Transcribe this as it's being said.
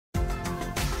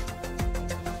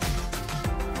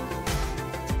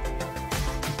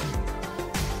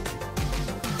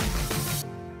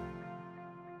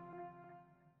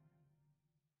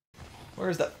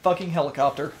Where's that fucking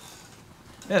helicopter?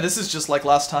 Yeah, this is just like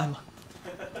last time.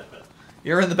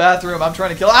 You're in the bathroom, I'm trying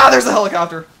to kill... Ah, there's a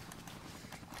helicopter! Did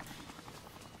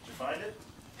you find it?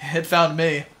 It found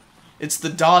me. It's the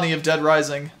Donnie of Dead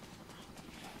Rising.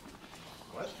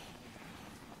 What?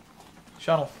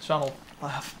 Shonel,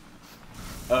 laugh.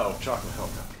 Oh, chocolate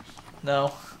helicopters.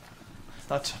 No.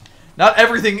 Not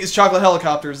everything is chocolate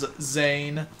helicopters,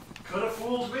 Zane. Could have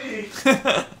fooled me.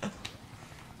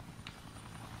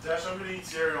 Dash, I'm gonna eat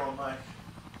cereal on Mike.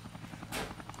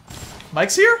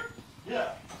 Mike's here?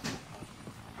 Yeah.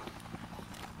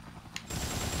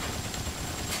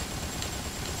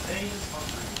 Zane is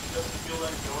hungry. He doesn't feel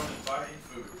like going and buying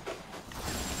food.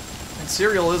 And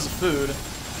cereal is a food.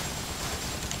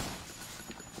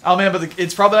 Oh man, but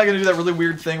it's probably not gonna do that really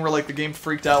weird thing where like the game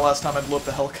freaked out last time I blew up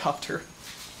the helicopter.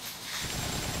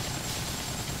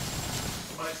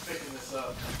 Mike's picking this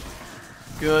up.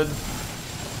 Good.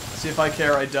 See if I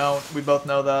care, I don't. We both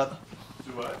know that.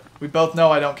 Do what? We both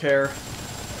know I don't care.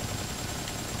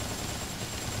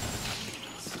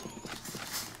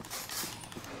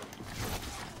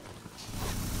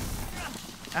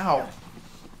 Ow.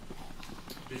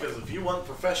 Because if you want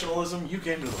professionalism, you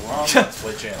came to the wrong Let's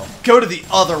Play channel. Go to the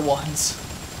other ones.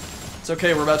 It's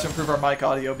okay, we're about to improve our mic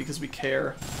audio because we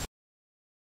care.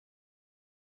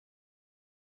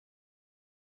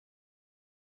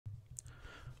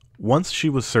 Once she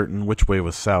was certain which way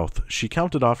was south, she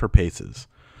counted off her paces.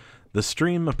 The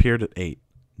stream appeared at 8.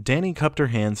 Danny cupped her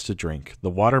hands to drink.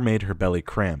 The water made her belly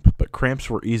cramp, but cramps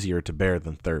were easier to bear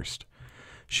than thirst.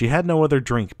 She had no other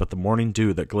drink but the morning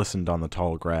dew that glistened on the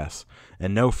tall grass,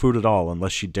 and no food at all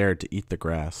unless she dared to eat the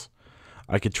grass.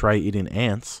 I could try eating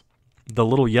ants. The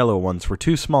little yellow ones were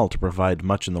too small to provide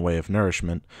much in the way of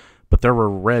nourishment, but there were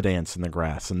red ants in the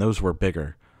grass, and those were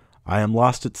bigger. I am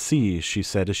lost at sea, she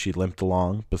said as she limped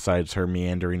along beside her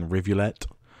meandering rivulet.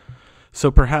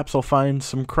 So perhaps I'll find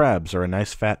some crabs or a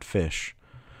nice fat fish.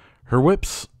 Her whip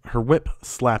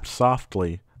slapped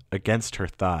softly against her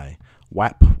thigh.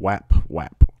 Whap, whap,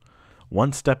 whap.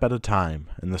 One step at a time,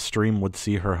 and the stream would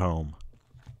see her home.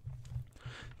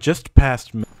 Just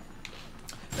past... And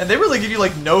they really give you,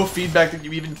 like, no feedback that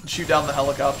you even can shoot down the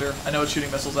helicopter. I know it's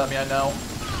shooting missiles at me, I know.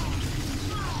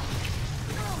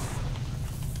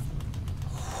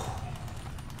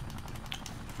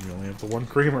 You only have the one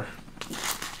creamer.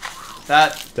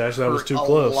 That Dash, that was too hurt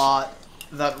close. A lot.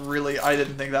 That really... I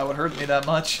didn't think that would hurt me that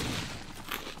much.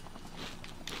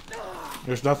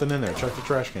 There's nothing in there. Check the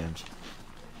trash cans.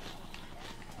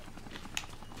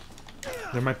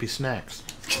 There might be snacks.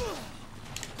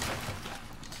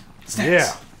 Snacks.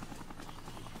 Yeah.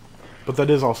 But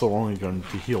that is also only going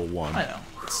to heal one. I know.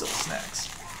 It's still snacks.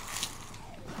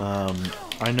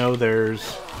 I know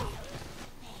there's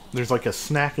like a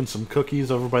snack and some cookies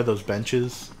over by those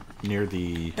benches near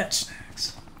the... Bench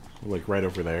snacks. Like right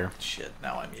over there. Shit,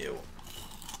 now I'm you.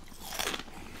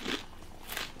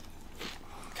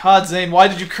 God, Zane, why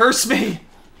did you curse me?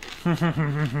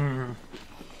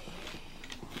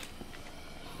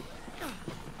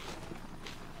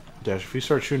 Dash, if you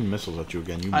start shooting missiles at you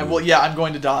again, you I will. Yeah, I'm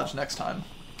going to dodge next time.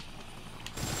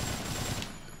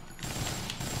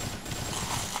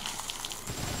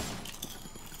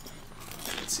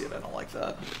 Let's see if I don't like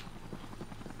that.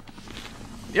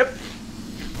 Yep.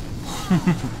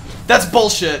 That's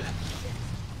bullshit.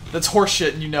 That's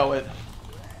horseshit, and you know it.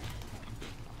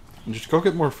 Just go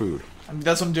get more food. I mean,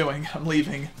 that's what I'm doing. I'm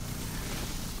leaving.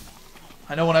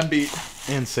 I know when I'm beat.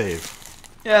 And save.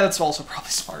 Yeah, that's also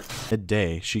probably smart.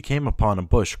 Midday, she came upon a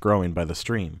bush growing by the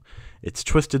stream, its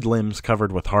twisted limbs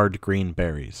covered with hard green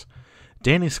berries.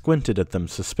 Danny squinted at them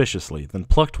suspiciously, then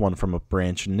plucked one from a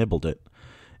branch and nibbled it.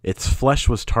 Its flesh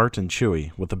was tart and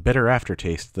chewy, with a bitter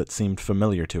aftertaste that seemed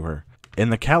familiar to her.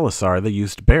 In the Kalasar, they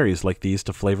used berries like these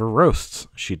to flavor roasts,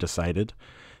 she decided.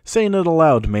 Saying it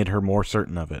aloud made her more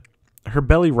certain of it. Her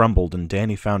belly rumbled, and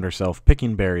Danny found herself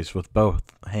picking berries with both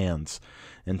hands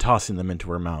and tossing them into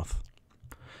her mouth.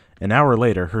 An hour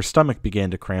later, her stomach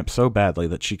began to cramp so badly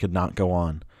that she could not go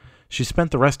on. She spent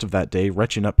the rest of that day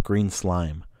retching up green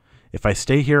slime. If I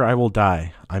stay here, I will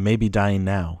die. I may be dying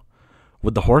now.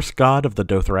 Would the horse god of the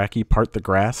Dothraki part the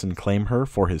grass and claim her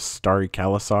for his starry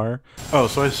Kalasar? Oh,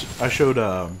 so I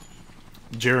showed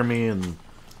Jeremy and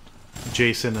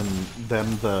Jason and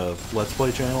them the Let's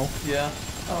Play channel. Yeah.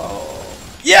 Oh.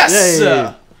 Yes!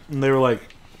 Yay! And they were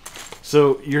like,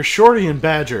 so you're Shorty and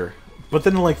Badger, but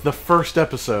then like the first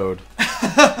episode,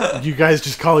 you guys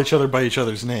just call each other by each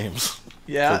other's names.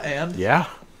 Yeah, So, and? Yeah.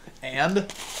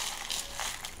 And?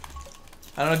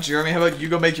 I don't know, Jeremy, how about you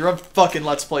go make your own fucking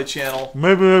Let's Play channel?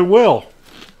 Maybe I will.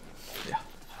 Yeah,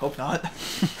 hope not.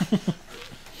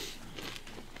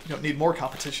 don't need more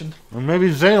competition. Or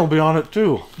maybe Zane will be on it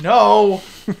too. No!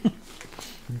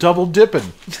 Double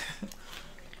dipping.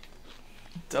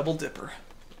 Double dipper.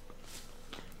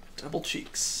 Double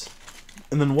cheeks.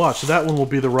 And then watch, that one will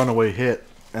be the runaway hit.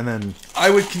 And then... I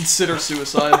would consider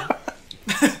suicide.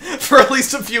 For at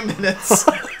least a few minutes.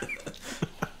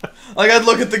 Like, I'd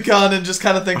look at the gun and just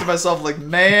kind of think to myself, like,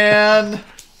 man...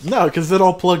 No, because then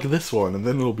I'll plug this one, and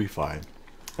then it'll be fine.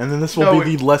 And then this will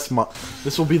be the less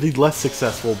this will be the less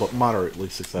successful, but moderately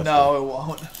successful. No, it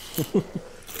won't.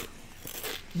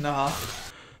 Nah.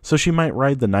 So she might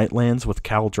ride the Nightlands with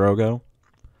Khal Drogo?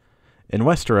 In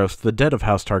Westeros, the dead of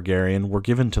House Targaryen were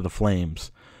given to the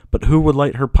flames, but who would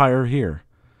light her pyre here?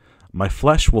 My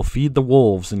flesh will feed the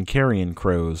wolves and carrion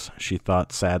crows, she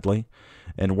thought sadly,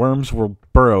 and worms will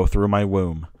burrow through my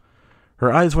womb.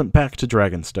 Her eyes went back to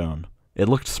Dragonstone. It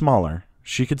looked smaller.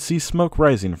 She could see smoke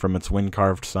rising from its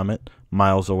wind-carved summit,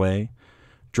 miles away.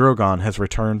 Drogon has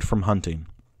returned from hunting.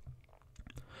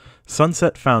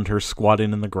 Sunset found her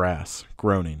squatting in the grass,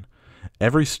 groaning.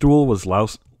 Every stool was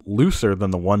looser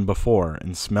than the one before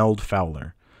and smelled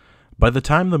fouler. By the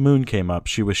time the moon came up,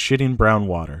 she was shitting brown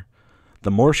water.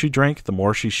 The more she drank, the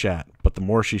more she shat, but the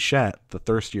more she shat, the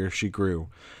thirstier she grew,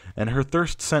 and her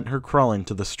thirst sent her crawling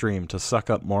to the stream to suck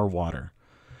up more water.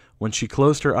 When she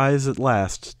closed her eyes at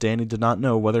last, Dany did not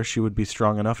know whether she would be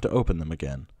strong enough to open them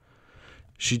again.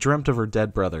 She dreamt of her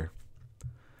dead brother.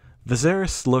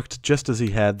 Viserys looked just as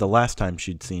he had the last time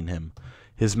she'd seen him.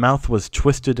 His mouth was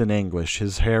twisted in anguish,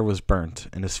 his hair was burnt,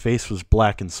 and his face was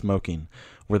black and smoking,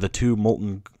 where the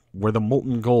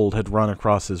molten gold had run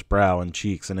across his brow and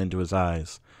cheeks and into his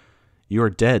eyes. "You are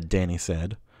dead," Dany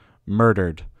said.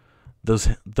 "Murdered."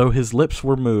 Though his lips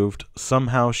were moved,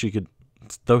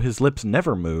 though his lips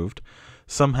never moved,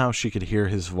 somehow she could hear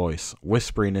his voice,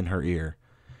 whispering in her ear.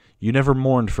 "You never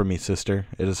mourned for me, sister.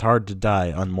 It is hard to die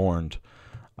unmourned.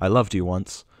 I loved you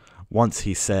once. Once,"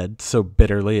 he said, so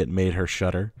bitterly it made her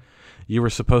shudder. "You were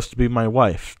supposed to be my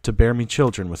wife, to bear me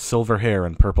children with silver hair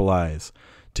and purple eyes,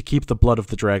 to keep the blood of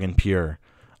the dragon pure.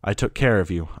 I took care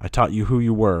of you. I taught you who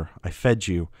you were. I fed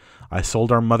you. I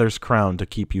sold our mother's crown to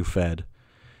keep you fed.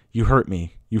 You hurt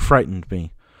me. You frightened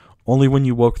me. Only when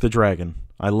you woke the dragon.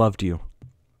 I loved you.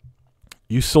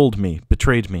 You sold me,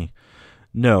 betrayed me.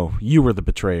 No, you were the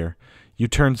betrayer. You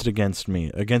turned against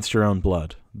me, against your own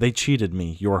blood. They cheated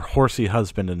me, your horsey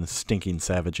husband and his stinking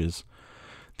savages.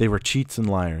 They were cheats and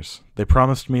liars. They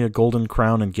promised me a golden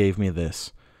crown and gave me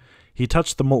this." He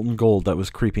touched the molten gold that was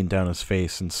creeping down his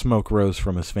face, and smoke rose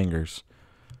from his fingers.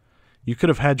 "You could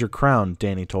have had your crown,"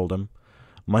 Dany told him.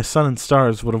 "My sun and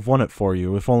stars would have won it for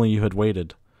you if only you had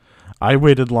waited. I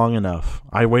waited long enough.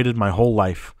 I waited my whole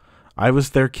life. I was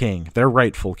their king, their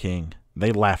rightful king.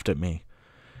 They laughed at me.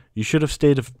 You should have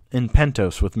stayed in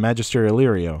Pentos with Magister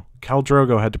Illyrio. Khal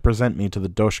Drogo had to present me to the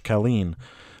Dosh Khaleen,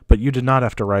 but you did not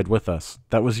have to ride with us.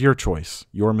 That was your choice,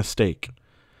 your mistake.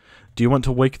 Do you want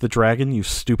to wake the dragon, you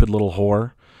stupid little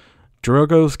whore?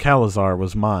 Drogo's Khalazar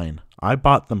was mine. I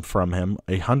bought them from him,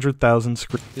 100,000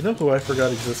 screens." You know who I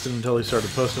forgot existed until he started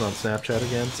posting on Snapchat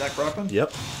again? Zach Brockman?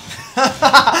 Yep.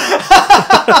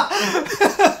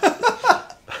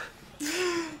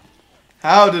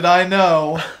 How did I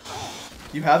know?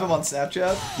 You have him on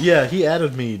Snapchat? Yeah, he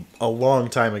added me a long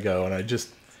time ago, and I just...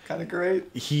 Kind of great.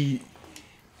 We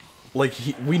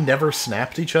never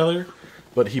snapped each other,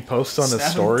 but he posts on his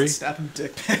story. Snap him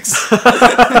dick pics.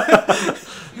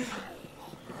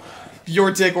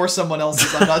 Your dick or someone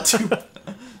else's, I'm not too...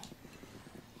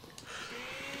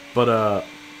 But,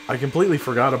 I completely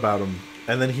forgot about him,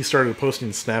 and then he started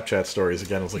posting Snapchat stories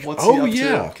again. I was like, What's he up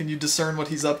yeah. to? Can you discern what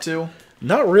he's up to?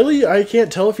 Not really. I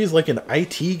can't tell if he's like an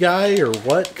IT guy or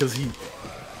what, because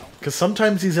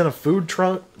sometimes he's in a food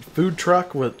truck,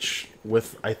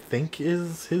 with I think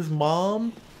is his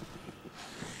mom,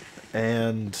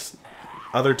 and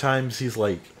other times he's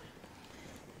like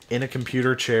in a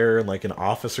computer chair in like an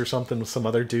office or something with some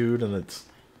other dude, and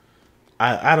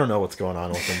I don't know what's going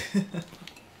on with him.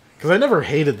 Because I never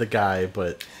hated the guy,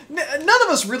 but none of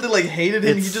us really like hated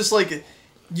him. He just like.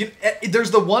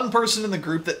 There's the one person in the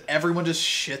group that everyone just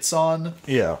shits on.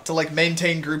 Yeah. To like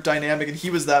maintain group dynamic, and he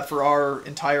was that for our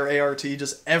entire ART.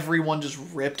 Just everyone just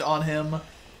ripped on him,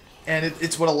 and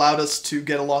it's what allowed us to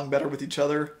get along better with each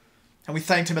other. And we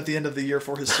thanked him at the end of the year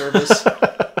for his service.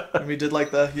 And we did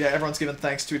like everyone's giving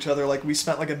thanks to each other. Like we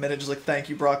spent like a minute just like, thank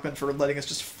you, Brockman, for letting us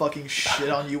just fucking shit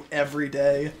on you every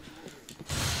day.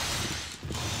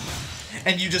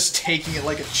 And you just taking it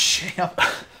like a champ.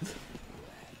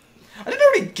 I didn't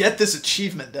already get this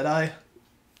achievement, did I?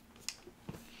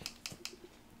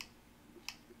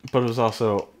 But it was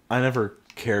also, I never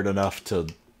cared enough to,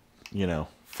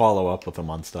 follow up with him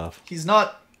on stuff. He's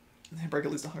not break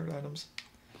at least 100 items.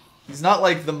 He's not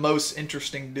like the most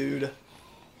interesting dude.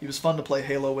 He was fun to play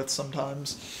Halo with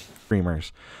sometimes.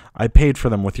 Dreamers, I paid for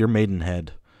them with your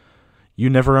maidenhead. You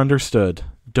never understood.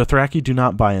 Dothraki do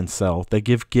not buy and sell. They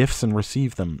give gifts and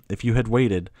receive them. If you had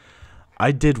waited,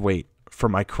 I did wait. For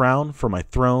my crown, for my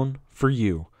throne, for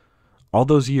you. All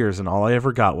those years and all I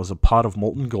ever got was a pot of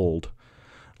molten gold.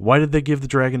 Why did they give the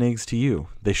dragon eggs to you?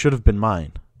 They should have been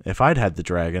mine. If I'd had the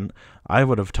dragon, I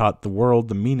would have taught the world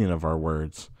the meaning of our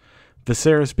words.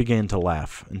 Viserys began to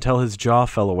laugh, until his jaw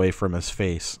fell away from his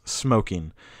face,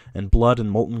 smoking, and blood and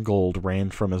molten gold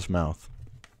ran from his mouth.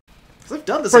 I've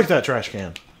done this. Break that trash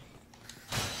can.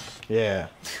 Yeah.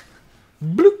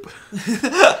 Bloop.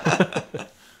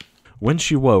 When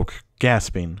she woke,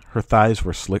 gasping, her thighs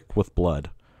were slick with blood.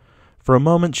 For a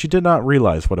moment she did not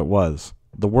realize what it was.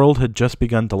 The world had just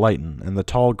begun to lighten, and the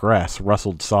tall grass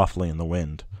rustled softly in the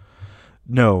wind.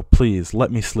 No, please,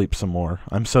 let me sleep some more.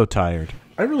 I'm so tired.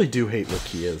 I really do hate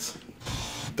Lakias.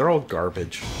 They're all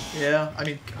garbage. Yeah, I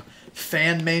mean,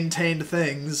 fan-maintained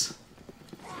things.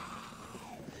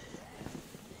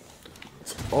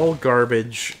 It's all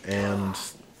garbage, and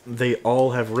they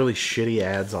all have really shitty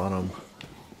ads on them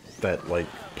that, like,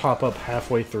 pop up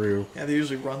halfway through. Yeah, they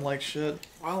usually run like shit.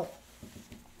 Well,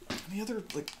 any other,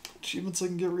 like, achievements I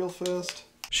can get real fast?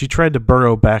 She tried to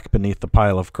burrow back beneath the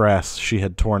pile of grass she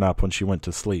had torn up when she went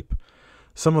to sleep.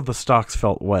 Some of the stalks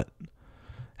felt wet.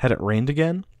 Had it rained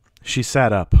again? She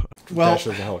sat up. Well, Dash,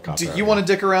 there's a helicopter do out you want here.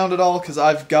 to dick around at all? Because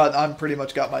I'm pretty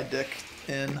much got my dick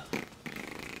in.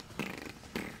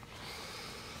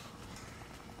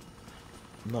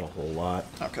 Not a whole lot.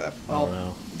 Okay, I well, don't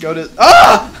know. go to...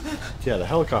 Ah! Yeah, the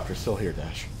helicopter's still here,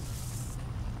 Dash.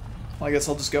 Well, I guess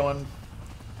I'll just go and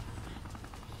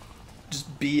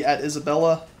just be at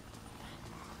Isabella.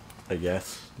 I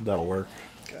guess. That'll work.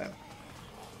 Okay.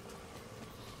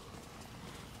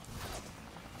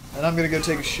 And I'm gonna go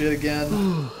take a shit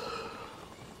again.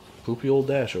 Poopy old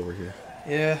Dash over here.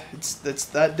 Yeah, it's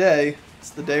that day. It's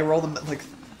the day where all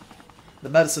the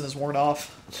medicine is worn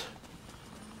off.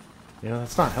 Yeah,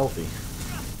 that's not healthy.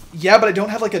 Yeah, but I don't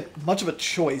have like much of a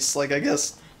choice. Like, I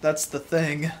guess that's the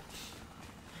thing.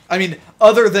 I mean,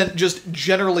 other than just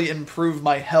generally improve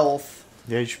my health.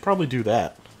 Yeah, you should probably do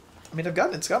that. I mean,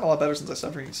 it's gotten a lot better since I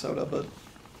stopped drinking soda, but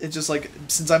it's just like,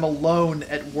 since I'm alone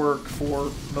at work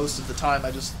for most of the time,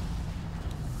 I just...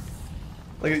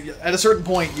 Like, at a certain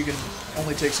point, you can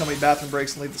only take so many bathroom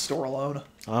breaks and leave the store alone.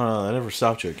 I don't know, that never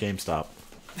stopped you at GameStop.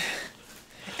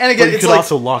 And again, But you it's could like...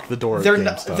 also lock the door at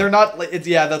GameStop. They're not... Like,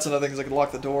 yeah, that's another thing, is I can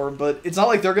lock the door, but it's not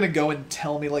like they're going to go and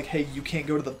tell me, like, hey, you can't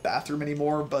go to the bathroom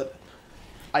anymore, but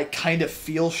I kind of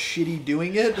feel shitty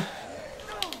doing it.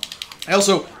 I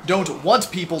also don't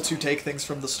want people to take things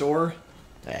from the store.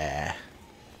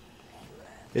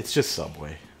 It's just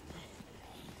Subway.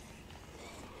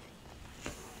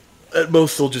 At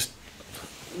most, they'll just...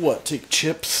 What, take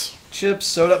chips? Chips,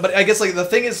 soda, but I guess, like, the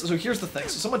thing is... So here's the thing.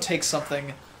 So someone takes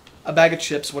something, a bag of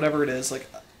chips, whatever it is, like...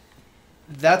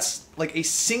 That's, like, a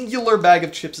singular bag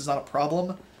of chips is not a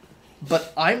problem.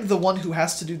 But I'm the one who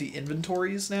has to do the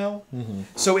inventories now. Mm-hmm.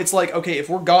 So it's like, okay, if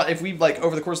we, like,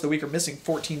 over the course of the week are missing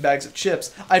 14 bags of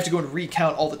chips, I have to go and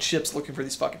recount all the chips looking for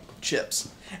these fucking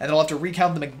chips. And then I'll have to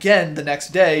recount them again the next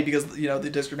day because, you know, the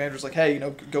district manager's like, hey, you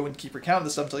know, go and keep recounting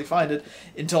this stuff until you find it.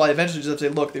 Until I eventually just have to say,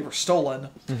 look, they were stolen.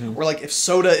 Mm-hmm. Or, like, if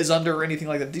soda is under or anything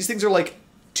like that. These things are, like,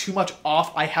 too much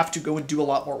off. I have to go and do a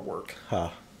lot more work.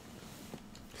 Huh.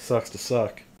 Sucks to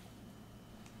suck.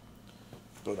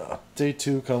 But day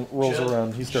 2 rolls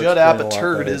around. He starts Judd App feeling a lot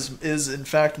turd better. is in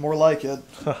fact more like it.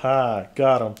 Haha,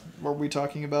 got him. What were we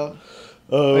talking about?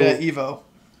 Oh yeah, Evo.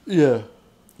 Yeah.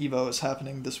 Evo is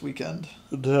happening this weekend.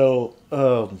 No,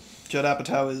 Judd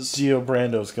Apatow is... Gio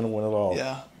Brando's gonna win it all.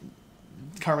 Yeah.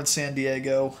 Carmen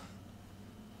Sandiego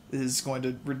is going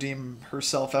to redeem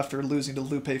herself after losing to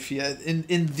Lupe in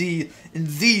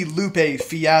the Lupe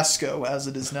fiasco, as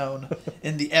it is known,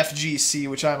 in the FGC,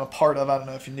 which I'm a part of. I don't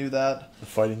know if you knew that. The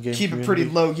fighting game Keep community? it pretty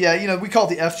low. Yeah, you know, we call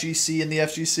it the FGC in the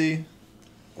FGC.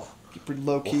 Keep it pretty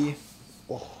low key.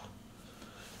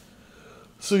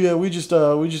 So yeah, we just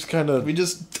kind of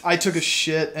I took a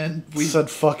shit and we said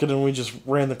fuck it, and we just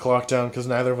ran the clock down because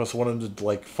neither of us wanted to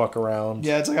like fuck around.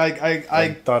 Yeah, it's like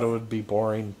I thought it would be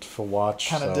boring to watch.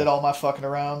 Kind of did all my fucking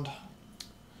around.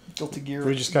 Guilty Gear.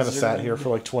 We just kind of sat here for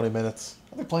like 20 minutes.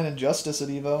 They're playing Injustice at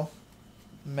Evo.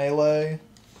 Melee.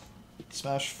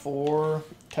 Smash 4.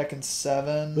 Tekken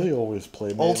 7. They always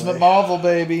play Melee. Ultimate Marvel,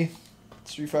 baby.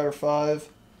 Street Fighter 5.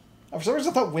 For some reason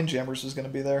I thought Windjammers was going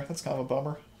to be there. That's kind of a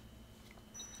bummer.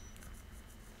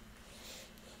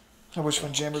 I wish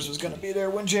Windjammers was gonna be there.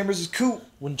 Windjammers is cool.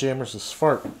 Windjammers is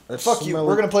fart. Fuck you.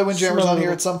 We're gonna play Windjammers on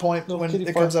here at some point little when kitty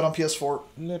it fart. comes out on PS4.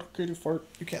 Little kitty fart.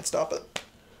 You can't stop it.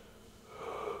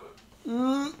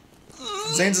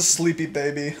 Zane's a sleepy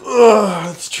baby. Ugh,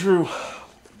 that's true.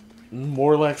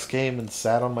 Morlax came and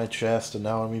sat on my chest, and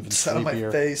now I'm even Sit on sleepier.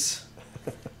 my face.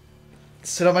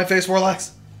 Sit on my face,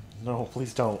 Warlax. No,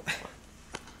 please don't.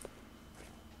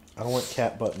 I don't want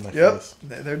cat butt in my Yep, face.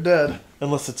 they're dead.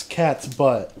 Unless it's cat's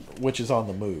butt, which is on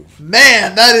the move.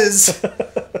 Man, that is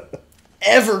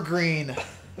evergreen.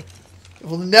 It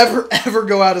will never ever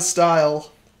go out of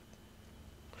style.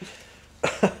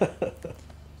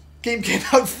 Game came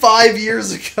out 5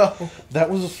 years ago. That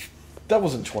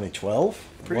wasn't 2012.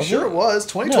 Pretty sure it was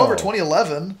 2012 or No.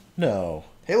 2011. No.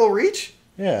 Halo Reach?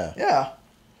 Yeah. Yeah.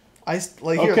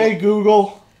 Like here. Okay,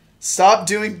 Google. Stop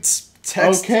doing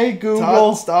text. Okay, Google.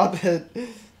 Todd, stop it.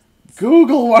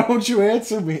 Google, why don't you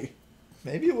answer me?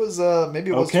 Maybe it was Okay,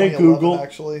 2011 Google.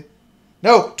 actually.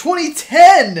 No,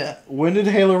 2010. When did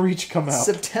Halo Reach come out?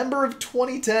 September of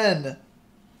 2010.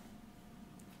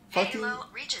 Fucking Halo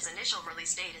Reach's initial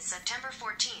release date is September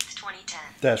 14th, 2010.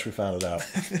 Dash, we found it out.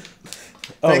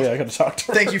 Oh, Thank- yeah, I gotta talk to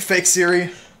her. Thank you, fake Siri.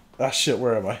 Ah, shit,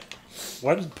 where am I?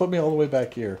 Why did it put me all the way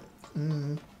back here?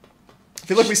 I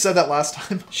feel like we said that last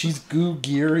time. She's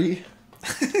goo-geary.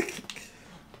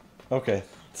 Okay.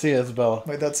 See ya, Isabella.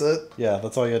 Wait, that's it? Yeah,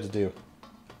 that's all you had to do.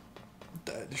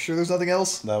 You sure there's nothing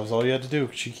else? That was all you had to do.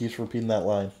 She keeps repeating that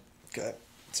line. Okay.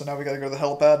 So now we gotta go to the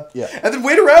helipad. Yeah. And then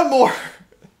wait around more.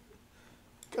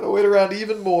 Gotta wait around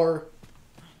even more.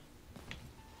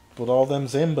 But all them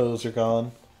Zambos are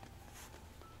gone.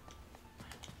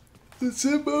 The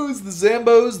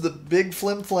Zambos, the big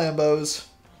flim flambos.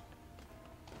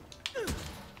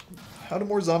 How do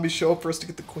more zombies show up for us to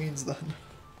get the queens then?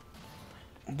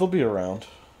 They'll be around.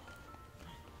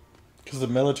 Because the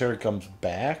military comes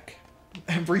back.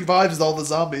 And revives all the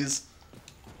zombies.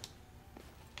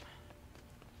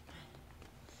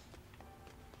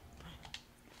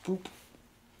 Boop.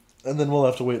 And then we'll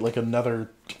have to wait like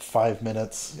another 5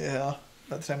 minutes. Yeah,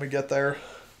 by the time we get there.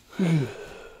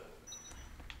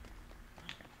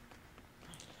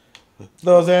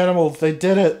 Those animals, they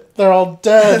did it. They're all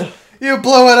dead. You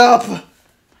blow it up!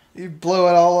 You blow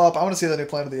it all up. I want to see that new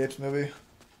Planet of the Apes movie.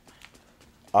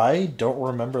 I don't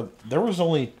remember. There was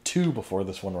only 2 before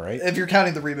this one, right? If you're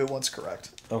counting the reboot one's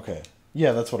correct. Okay.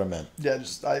 Yeah, that's what I meant. Yeah,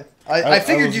 just I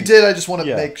figured you wasn't- did. I just want to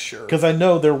Yeah. make sure. Because I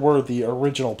know there were the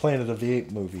original Planet of the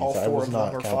Apes movies. All I 4 was of not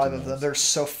them or counting 5 of them. those. There's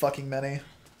so fucking many.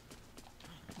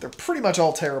 They're pretty much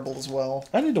all terrible as well.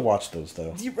 I need to watch those,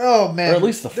 though. Oh man, Or at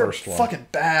least the they're first one. Fucking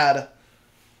bad.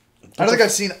 I don't think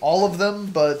I've seen all of them,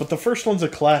 but But the first one's a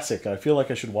classic. I feel like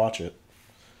I should watch it.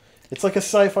 It's like a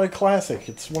sci-fi classic.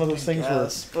 It's one of those things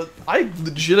yes, but I where you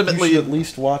legitimately should at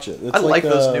least watch it. It's I like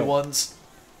those uh, new ones.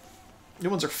 New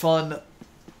ones are fun.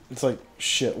 It's like,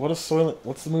 shit, what's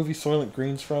the movie Soylent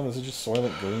Green's from? Is it just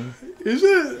Soylent Green? Is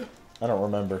it? I don't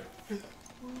remember.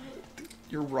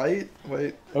 You're right.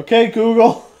 Wait. Okay,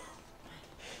 Google.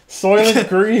 Soylent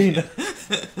Green.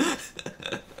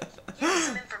 Here's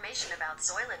some information about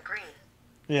Soylent Green.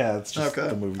 Yeah, it's just Okay.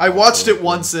 the movie. I called watched Soylent it Green.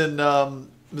 once in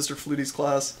Mr. Flutie's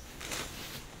class.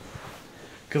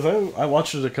 Because I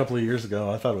watched it a couple of years ago.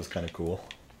 I thought it was kind of cool.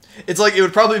 It's like it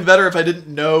would probably be better if I didn't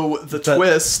know the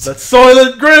twist. That's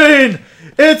Soylent Green!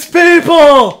 It's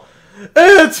people!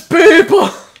 It's people!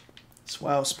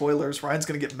 Wow, spoilers. Ryan's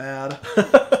gonna get mad.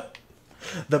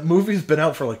 That movie's been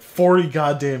out for like 40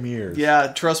 goddamn years. Yeah,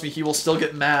 trust me, he will still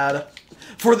get mad.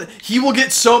 He will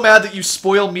get so mad that you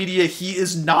spoil media he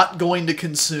is not going to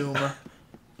consume.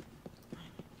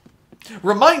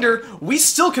 Reminder, we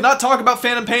still cannot talk about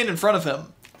Phantom Pain in front of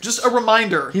him. Just a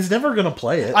reminder. He's never gonna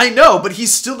play it. I know, but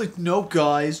he's still like, no,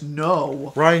 guys,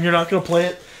 no. Ryan, you're not gonna play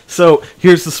it? So,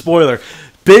 here's the spoiler.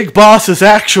 Big Boss is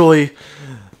actually...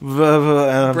 And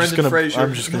I'm Brendan Fraser.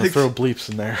 I'm just gonna throw bleeps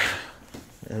in there.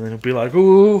 And then it'll be like,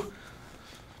 ooh.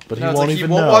 But he No, it's won't like even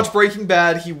he won't know. watch Breaking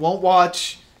Bad, he won't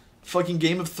watch fucking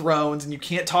Game of Thrones, and you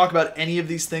can't talk about any of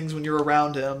these things when you're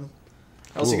around him.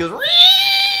 Else he Ooh. goes,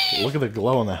 Look at the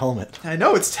glow on the helmet. I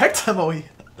know, it's tech demo-y.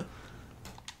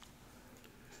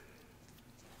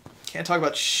 Can't talk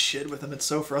about shit with him, it's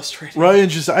so frustrating. Ryan,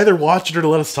 just either watch it or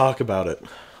let us talk about it.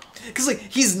 Because, like,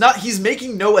 he's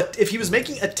making no... If he was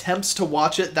making attempts to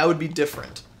watch it, that would be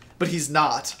different. But he's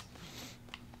not.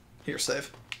 Here,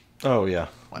 save. Oh, yeah.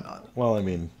 Why not? Well, I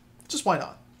mean... Just why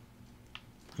not?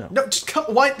 No. No, just come...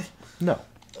 Why... No.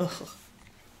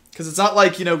 Because it's not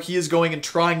like, he is going and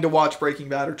trying to watch Breaking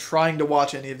Bad or trying to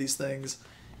watch any of these things.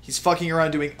 He's fucking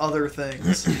around doing other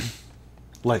things.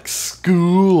 Like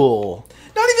school.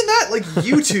 Not even that, like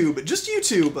YouTube. Just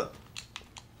YouTube.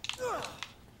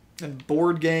 and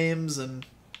board games and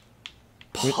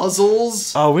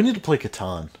puzzles. Oh, we need to play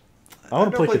Catan. I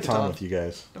want to play played Catan with you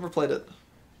guys. Never played it.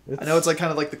 I know it's like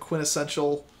kind of like the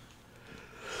quintessential.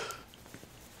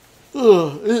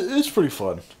 It's pretty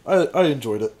fun. I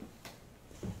enjoyed it.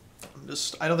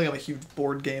 I don't think I'm a huge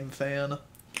board game fan.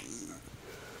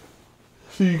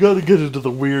 So you got to get into the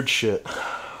weird shit.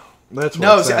 That's what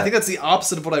No, see, I think that's the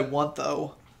opposite of what I want,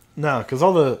 though. No, because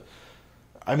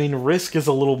Risk is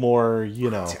a little more, you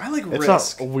know. See, I like it's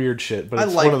Risk. not weird shit, but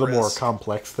it's like one of the more Risk.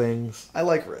 complex things. I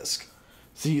like Risk.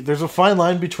 See, there's a fine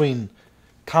line between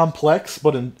complex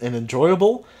but and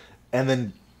enjoyable, and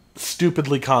then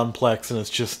stupidly complex, and it's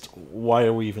just, why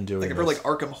are we even doing Like, I this? feel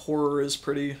like Arkham Horror is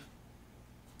pretty...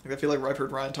 Like, I feel like I've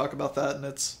heard Ryan talk about that, and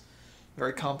it's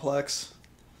very complex.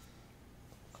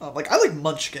 I like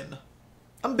Munchkin.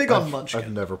 I'm big on Munchkin.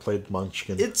 I've never played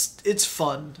Munchkin. It's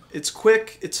fun. It's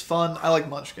quick. It's fun. I like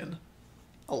Munchkin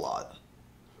a lot.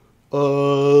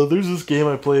 There's this game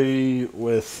I play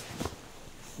with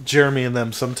Jeremy and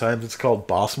them sometimes. It's called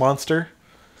Boss Monster.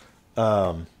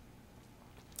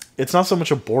 It's not so much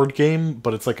a board game,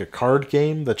 but it's like a card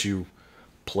game that you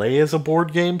play as a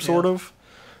board game, sort of.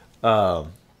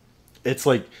 It's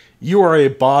like you are a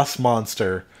boss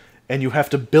monster, and you have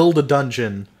to build a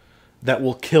dungeon that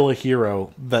will kill a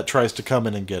hero that tries to come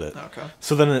in and get it. Okay.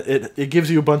 So then it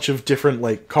gives you a bunch of different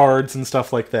like cards and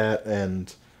stuff like that,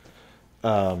 and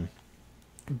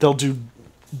they'll do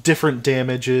different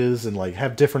damages and like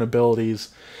have different abilities,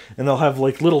 and they'll have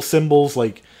like little symbols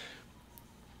like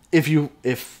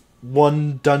if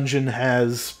one dungeon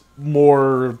has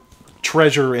more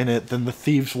treasure in it, then the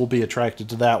thieves will be attracted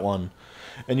to that one,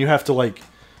 and you have to like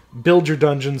build your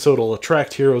dungeon so it'll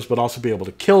attract heroes but also be able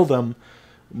to kill them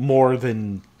more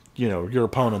than, you know, your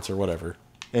opponents or whatever.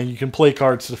 And you can play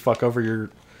cards to fuck over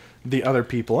the other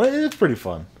people. It's pretty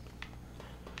fun.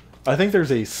 I think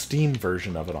there's a Steam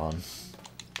version of it on.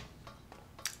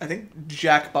 I think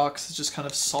Jackbox has just kind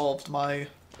of solved my...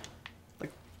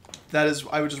 That is,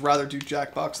 I would just rather do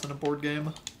Jackbox than a board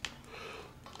game.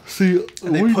 See,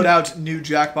 and they put out new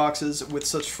Jackboxes with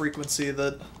such frequency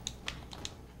that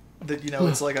you know,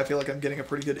 it's like I feel like I'm getting a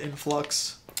pretty good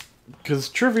influx. Because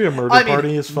Trivia Murder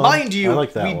Party is fun. Mind you, I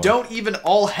like that we one. don't even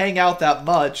all hang out that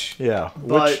much. Yeah,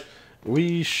 but which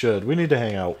we should. We need to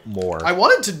hang out more. I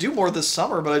wanted to do more this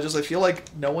summer, but I feel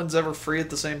like no one's ever free at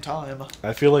the same time.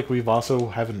 I feel like we've also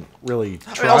haven't really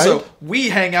tried. Also, we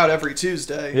hang out every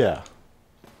Tuesday. Yeah.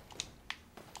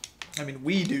 I mean,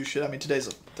 we do shit. I mean, today's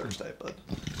a Thursday, but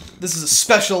this is a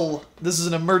special. This is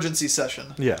an emergency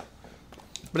session. Yeah.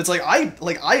 But it's like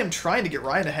I am trying to get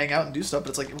Ryan to hang out and do stuff, but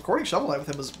it's like recording Shovel Knight with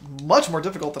him was much more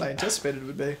difficult than I anticipated it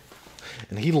would be.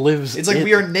 And he lives. It's like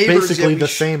we are neighbors. Basically the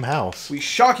same house. We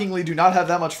shockingly do not have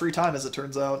that much free time, as it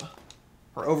turns out,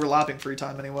 or overlapping free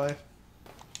time anyway.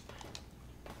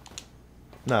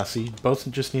 Nah, see, you both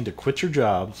just need to quit your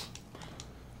jobs,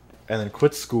 and then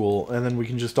quit school, and then we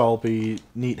can just all be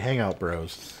neat hangout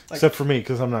bros. Except for me,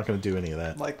 because I'm not going to do any of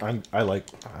that. I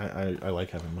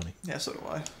like having money. Yeah, so do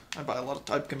I. I buy a lot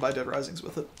of. I can buy Dead Risings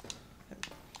with it.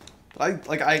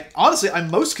 But I honestly, I'm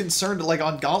most concerned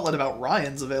on Gauntlet about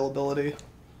Ryan's availability.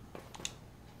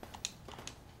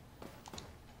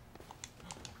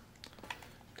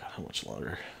 God, how much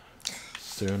longer?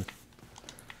 Soon.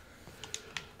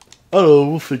 Oh,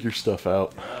 we'll figure stuff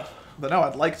out. But no,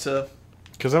 I'd like to.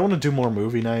 Because I want to do more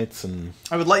movie nights and...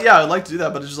 I'd like to do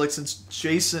that, but it's just since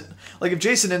Jason... if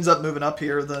Jason ends up moving up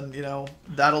here, then,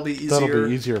 that'll be easier. That'll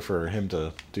be easier for him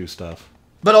to do stuff.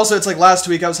 But also, it's last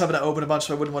week I was having to open a bunch,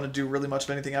 so I wouldn't want to do really much of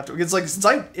anything after. It's since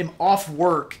I am off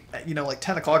work at,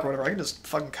 10 o'clock or whatever, I can just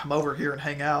fucking come over here and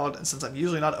hang out. And since I'm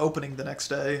usually not opening the next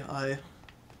day, I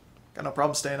got no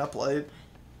problem staying up late.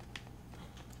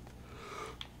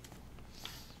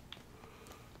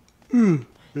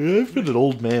 Yeah, I've been an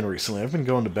old man recently. I've been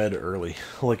going to bed early,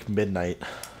 like midnight.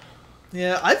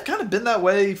 Yeah, I've kind of been that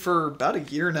way for about a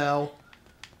year now.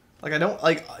 I don't,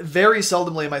 very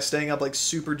seldomly am I staying up,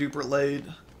 super duper late.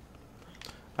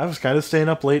 I was kind of staying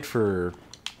up late for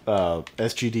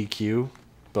SGDQ,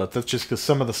 but that's just because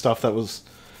some of the stuff that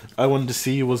I wanted to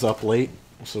see was up late,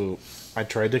 so I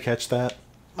tried to catch that.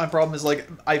 My problem is,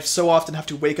 I so often have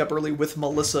to wake up early with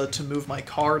Melissa to move my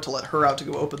car to let her out to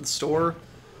go open the store.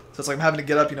 So it's I'm having to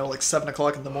get up, 7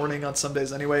 o'clock in the morning on some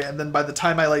days anyway, and then by the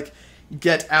time I,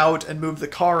 get out and move the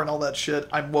car and all that shit,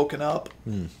 I'm woken up.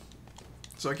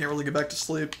 So I can't really get back to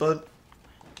sleep, but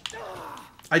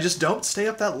I just don't stay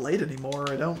up that late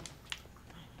anymore. I don't...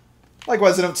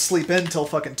 Likewise, I don't sleep in till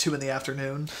fucking 2 in the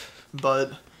afternoon,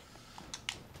 but...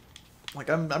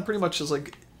 I'm pretty much just,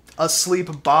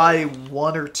 asleep by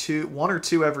 1 or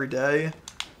 2 every day,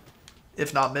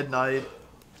 if not midnight.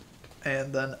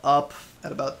 and then up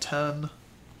at about 10.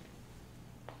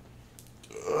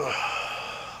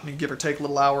 I mean, give or take a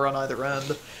little hour on either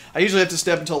end. I usually have to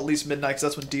stay up until at least midnight because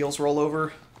that's when deals roll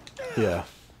over. Yeah.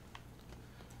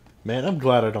 Man, I'm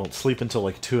glad I don't sleep until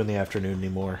like 2 in the afternoon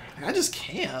anymore. I just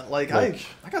can't. Like I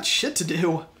got shit to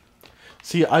do.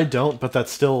 See, I don't, but that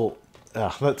still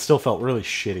felt really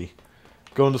shitty.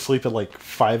 Going to sleep at like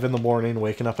 5 in the morning,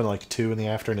 waking up at like 2 in the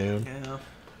afternoon. Yeah.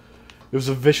 It was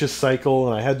a vicious cycle,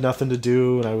 and I had nothing to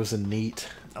do, and I was in neat.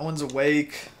 No one's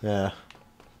awake. Yeah.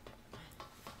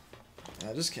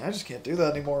 I just can't do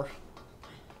that anymore.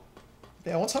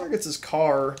 Yeah, once Hunter gets his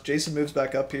car, Jason moves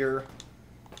back up here.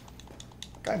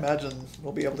 I imagine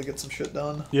we'll be able to get some shit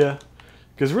done. Yeah.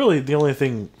 Because really, the only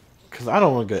thing... Because I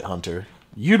don't want to get Hunter.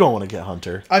 You don't want to get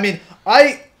Hunter. I mean,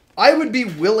 I would be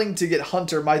willing to get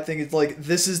Hunter. My thing is, like,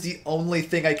 this is the only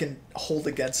thing I can hold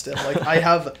against him. Like, I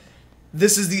have...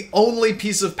 This is the only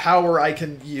piece of power I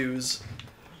can use.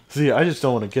 See, I just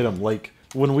don't want to get him. Like,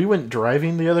 when we went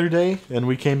driving the other day, and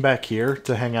we came back here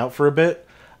to hang out for a bit,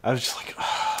 I was just like,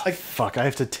 oh, fuck, I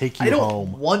have to take you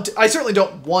home. I certainly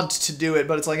don't want to do it,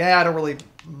 but it's like, I don't really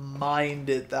mind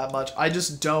it that much. I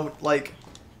just don't, like...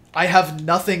 I have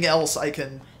nothing else I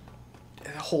can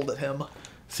hold at him.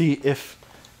 See, if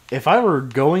I were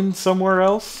going somewhere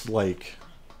else, like,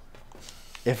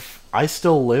 if I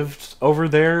still lived over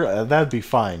there, that'd be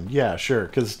fine. Yeah, sure,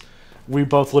 because we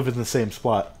both live in the same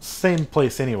spot, same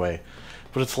place anyway.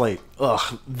 But it's like,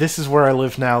 ugh, this is where I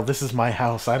live now. This is my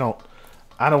house. I don't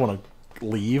want to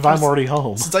leave. I'm already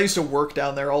home. Since I used to work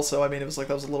down there also, I mean, it was like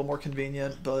that was a little more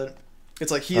convenient, but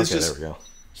it's like he is just... There we go.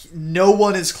 No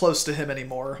one is close to him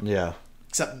anymore. Yeah.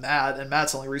 Except Matt, and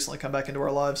Matt's only recently come back into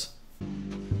our lives.